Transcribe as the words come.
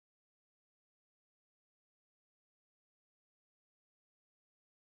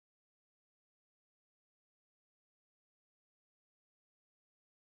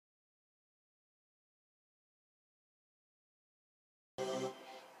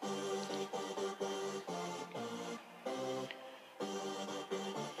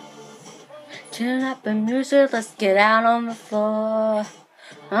Turn up the music, let's get out on the floor.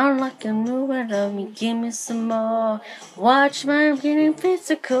 I'm like a movie, love me, give me some more. Watch my getting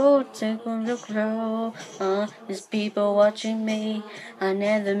physical, take a look low. There's people watching me, I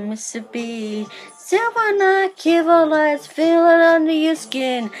never miss a beat. Silver night, cable lights, feel it under your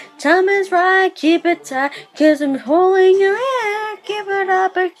skin. Time is right, keep it tight, cause I'm holding your hand. Give it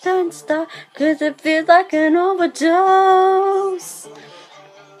up, but don't stop, cause it feels like an overdose.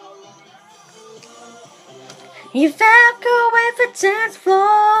 Evacuate the dance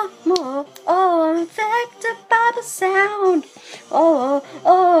floor. I'm affected by the sound.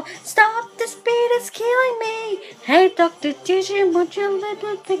 Stop, this beat is killing me. Hey, Dr. DJ, won't you let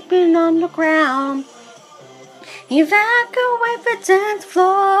me pick me on the ground? Evacuate the dance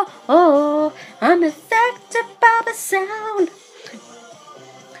floor. I'm affected by the sound.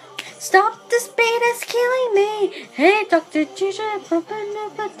 Stop, this beat is killing me. Hey, Dr. DJ, pumping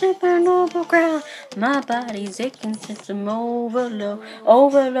up a dipping on the ground. My body's aching since I'm overload.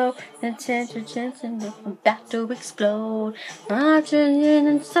 The tension, I'm about to explode. Marching in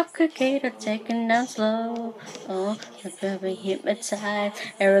and suffocated, taking down slow. I'm very hypnotized.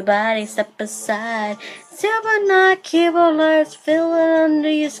 Everybody step aside. Silver night, cable lights, feel it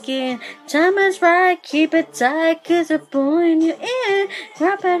under your skin. Time is right, keep it tight, cause it's pulling you in.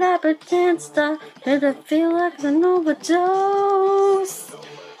 Wrap it up and dance stop, does it feel like an overdose?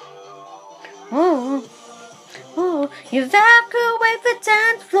 Evacuate the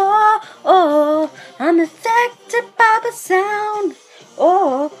dance floor. I'm affected by the sound.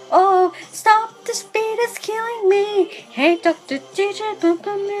 Stop, this beat is killing me. Hey, Dr. DJ,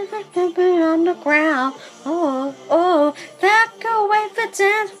 bumping music, bumping on the ground. Evacuate the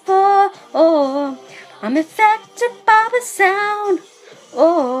dance floor. I'm affected by the sound.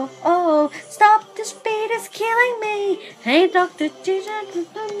 Stop, this beat is killing me. Hey, Dr. DJ,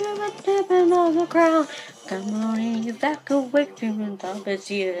 bumping on the ground. Come on and evacuate from the top is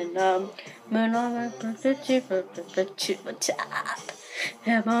here and moon on the top.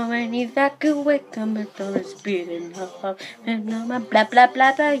 Come on and evacuate, come on, don't speeding up. And no my blah blah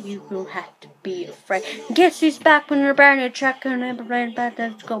blah blah, you don't have to be afraid. Guess who's back when you're brand new track and everybody about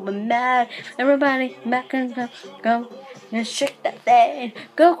that's going mad. Everybody back and go and shake that thing.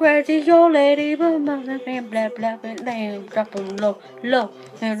 Go crazy, your lady, but blah blah blah blah, drop them low,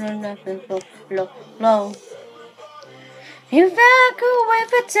 and nothing low. Evacuate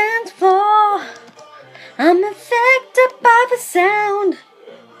the dance floor. I'm affected by the sound.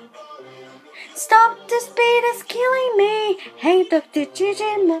 Stop, this beat is killing me. Hey, Dr.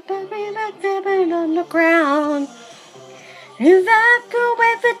 DJ, my baby, baby on the ground.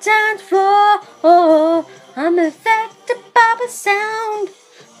 Evacuate the dance floor. I'm affected by the sound.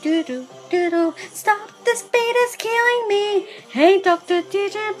 Do. Stop, this beat is killing me. Hey, Dr.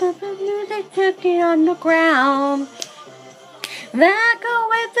 DJ, my music took it on the ground.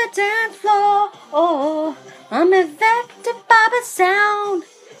 Evacuate the dance floor. I'm affected by the sound.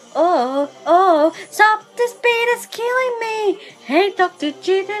 Stop, this beat is killing me. Hey, Dr.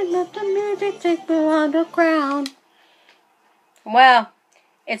 G, let the music take me on the ground. Well,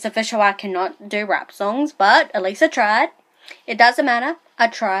 it's official I cannot do rap songs, but at least I tried. It doesn't matter. I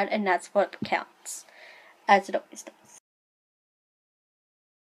tried, and that's what counts. As it always does.